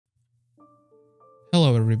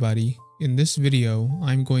Hello everybody, in this video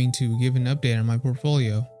I'm going to give an update on my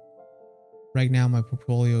portfolio. Right now my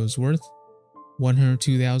portfolio is worth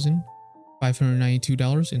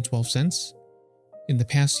 $102,592.12. In the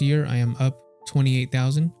past year I am up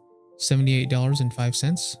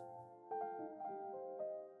 $28,078.05.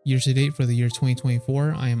 Year to date for the year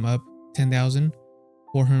 2024 I am up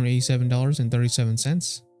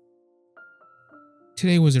 $10,487.37.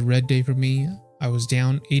 Today was a red day for me. I was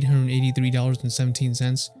down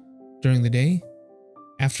 $883.17 during the day.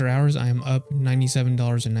 After hours, I am up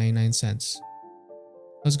 $97.99.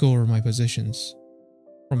 Let's go over my positions.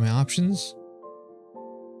 For my options,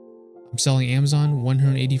 I'm selling Amazon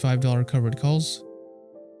 $185 covered calls.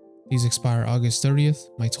 These expire August 30th.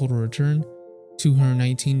 My total return,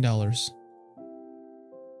 $219.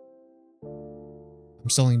 I'm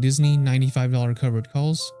selling Disney $95 covered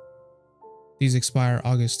calls. These expire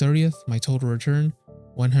August 30th. My total return,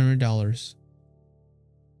 $100.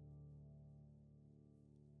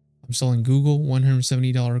 I'm selling Google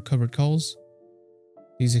 $170 covered calls.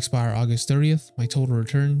 These expire August 30th. My total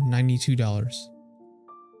return, $92.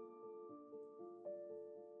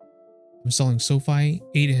 I'm selling SoFi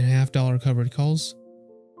 $8.50 covered calls.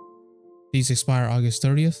 These expire August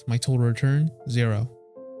 30th. My total return, $0.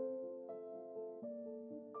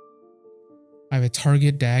 I have a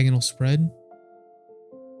Target diagonal spread.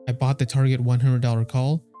 I bought the Target $100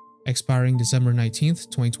 call, expiring December 19th,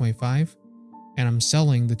 2025, and I'm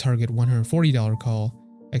selling the Target $140 call,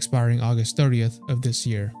 expiring August 30th of this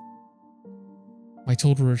year. My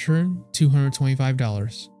total return,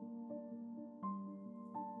 $225.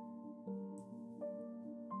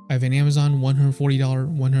 I have an Amazon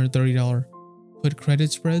 $140, $130 put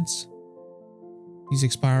credit spreads. These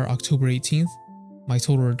expire October 18th. My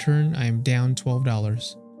total return, I am down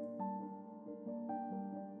 $12.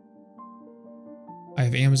 I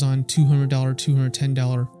have Amazon $200,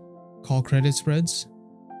 $210 call credit spreads.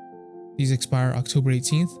 These expire October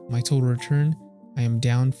 18th. My total return, I am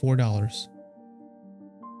down $4.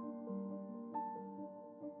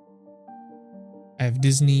 I have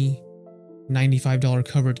Disney $95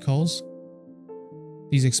 covered calls.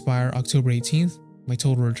 These expire October 18th. My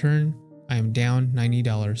total return, I am down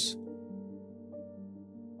 $90.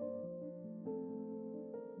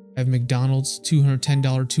 I have McDonald's $210,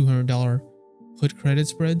 $200 put credit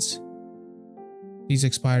spreads. These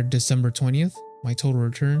expired December 20th. My total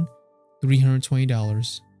return,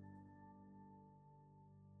 $320.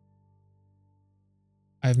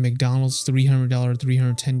 I have McDonald's $300,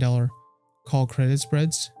 $310 call credit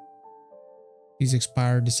spreads. These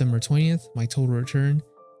expired December 20th. My total return,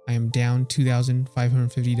 I am down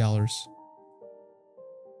 $2,550.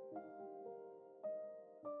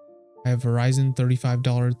 I have Verizon $35,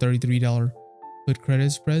 $33 put credit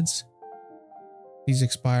spreads. These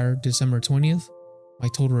expire December 20th. My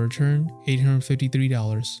total return,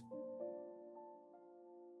 $853.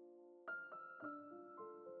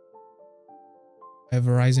 I have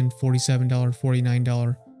Verizon $47,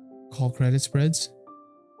 $49 call credit spreads.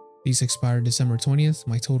 These expire December 20th.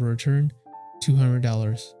 My total return,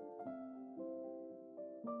 $200.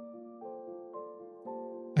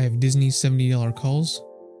 I have Disney $70 calls.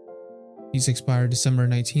 These expire December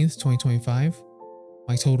 19th, 2025.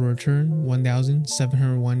 My total return,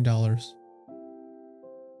 $1,701.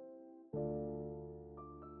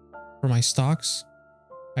 For my stocks,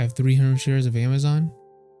 I have 300 shares of Amazon.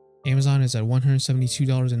 Amazon is at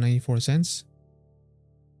 $172.94.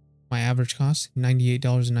 My average cost,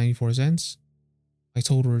 $98.94. My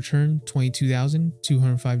total return,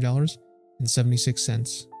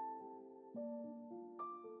 $22,205.76.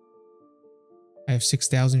 I have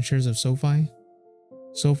 6,000 shares of SoFi.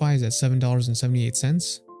 SoFi is at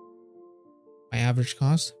 $7.78. My average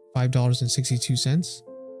cost, $5.62.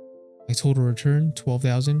 My total return,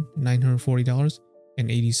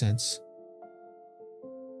 $12,940.80.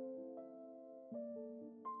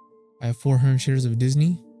 I have 400 shares of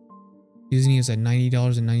Disney. Disney is at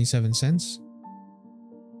 $90.97.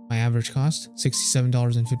 My average cost,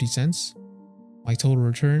 $67.50. My total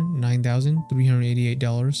return,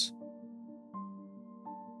 $9,388.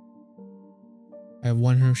 I have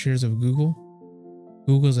 100 shares of Google.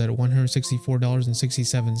 Google is at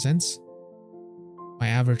 $164.67. My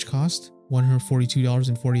average cost,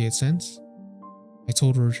 $142.48. My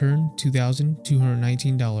total return,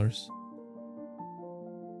 $2,219.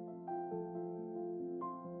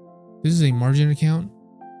 This is a margin account.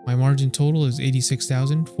 My margin total is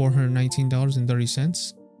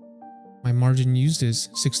 $86,419.30. My margin used is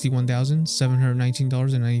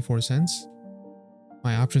 $61,719.94.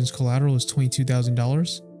 My options collateral is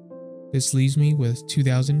 $22,000. This leaves me with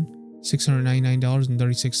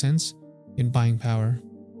 $2,699.36 in buying power.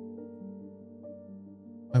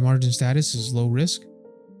 My margin status is low risk.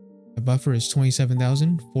 My buffer is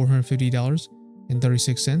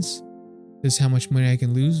 $27,450.36. This is how much money I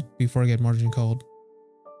can lose before I get margin called.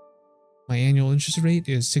 My annual interest rate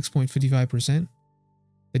is 6.55%.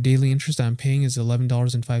 The daily interest I'm paying is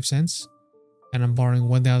 $11.05, and I'm borrowing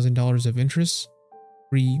 $1,000 of interest,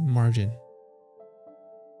 free margin.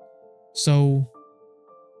 So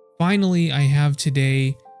finally, I have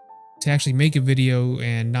today to actually make a video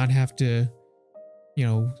and not have to,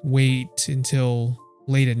 wait until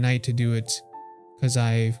late at night to do it, because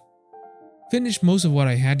I finished most of what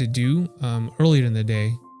I had to do earlier in the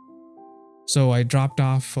day. So I dropped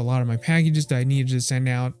off a lot of my packages that I needed to send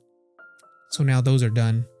out. So now those are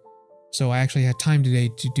done. So I actually had time today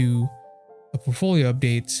to do a portfolio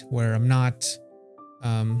update where I'm not,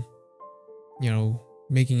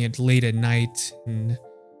 making it late at night. And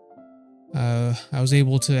I was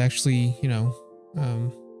able to actually,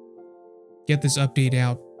 get this update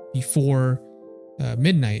out before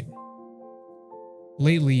midnight.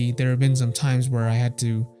 Lately, there have been some times where I had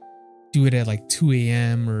to do it at like 2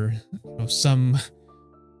 a.m. or some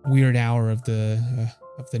weird hour of the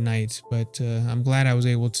night, but I'm glad I was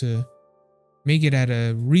able to make it at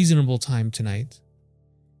a reasonable time tonight.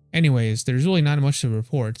 Anyways, there's really not much to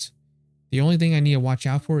report. The only thing I need to watch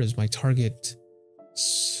out for is my target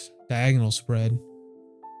diagonal spread.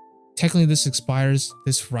 Technically, this expires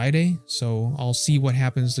this Friday, so I'll see what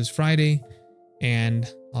happens this Friday,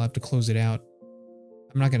 and I'll have to close it out.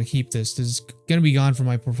 I'm not going to keep this. This is going to be gone from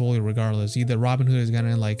my portfolio regardless. Either Robinhood is going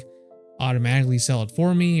to automatically sell it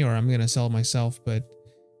for me, or I'm going to sell it myself. But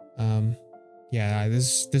yeah,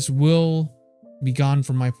 this will be gone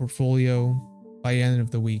from my portfolio by the end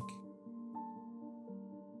of the week.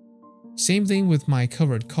 Same thing with my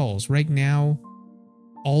covered calls. Right now,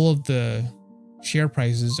 all of the share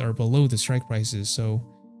prices are below the strike prices. So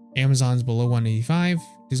Amazon's below 185,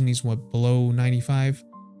 Disney's below 95,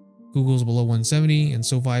 Google's below 170, and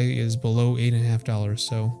SoFi is below $8.50.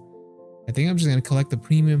 So I think I'm just going to collect the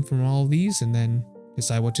premium from all of these and then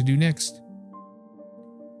decide what to do next.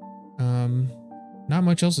 Not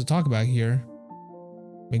much else to talk about here.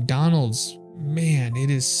 McDonald's, man, it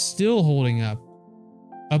is still holding up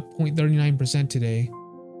 0.39% today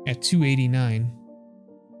at $2.89.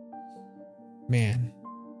 Man,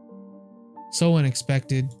 so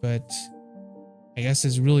unexpected, but I guess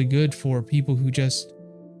it's really good for people who just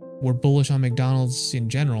were bullish on McDonald's in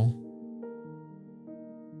general.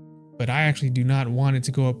 But I actually do not want it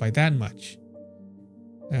to go up by that much.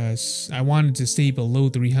 I wanted to stay below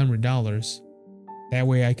 $300. That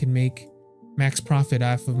way I can make max profit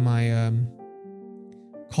off of my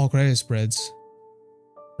call credit spreads.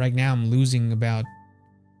 Right now I'm losing about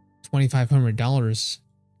 $2,500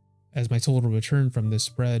 as my total return from this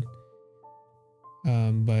spread.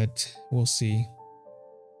 But we'll see.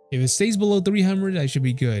 If it stays below 300, I should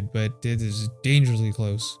be good, but it is dangerously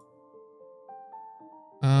close.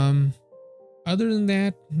 Other than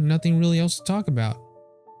that, nothing really else to talk about.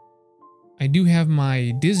 I do have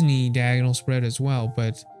my Disney diagonal spread as well,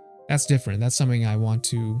 but that's different. That's something I want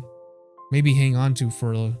to maybe hang on to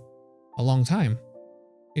for a long time,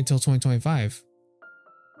 until 2025.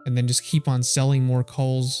 And then just keep on selling more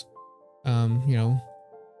calls,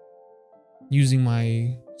 using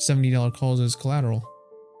my $70 calls as collateral.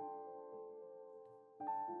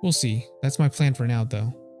 We'll see. That's my plan for now,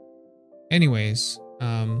 though. Anyways,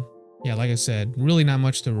 yeah, like I said, really not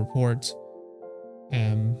much to report.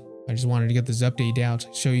 I just wanted to get this update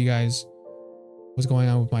out, show you guys what's going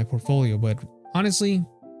on with my portfolio. But honestly,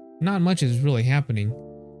 not much is really happening.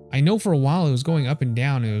 I know for a while it was going up and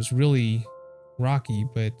down. It was really rocky,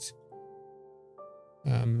 but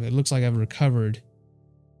it looks like I've recovered.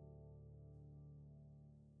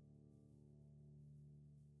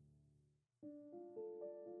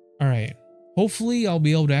 All right. Hopefully I'll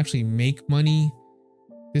be able to actually make money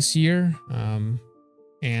this year.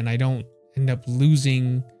 And I don't end up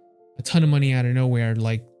losing a ton of money out of nowhere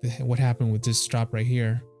like what happened with this drop right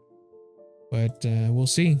here. But we'll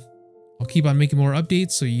see. I'll keep on making more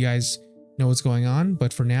updates so you guys know what's going on.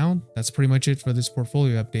 But for now, that's pretty much it for this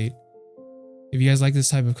portfolio update. If you guys like this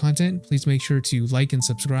type of content, please make sure to like and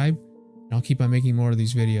subscribe. And I'll keep on making more of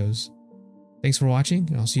these videos. Thanks for watching,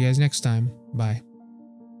 and I'll see you guys next time. Bye.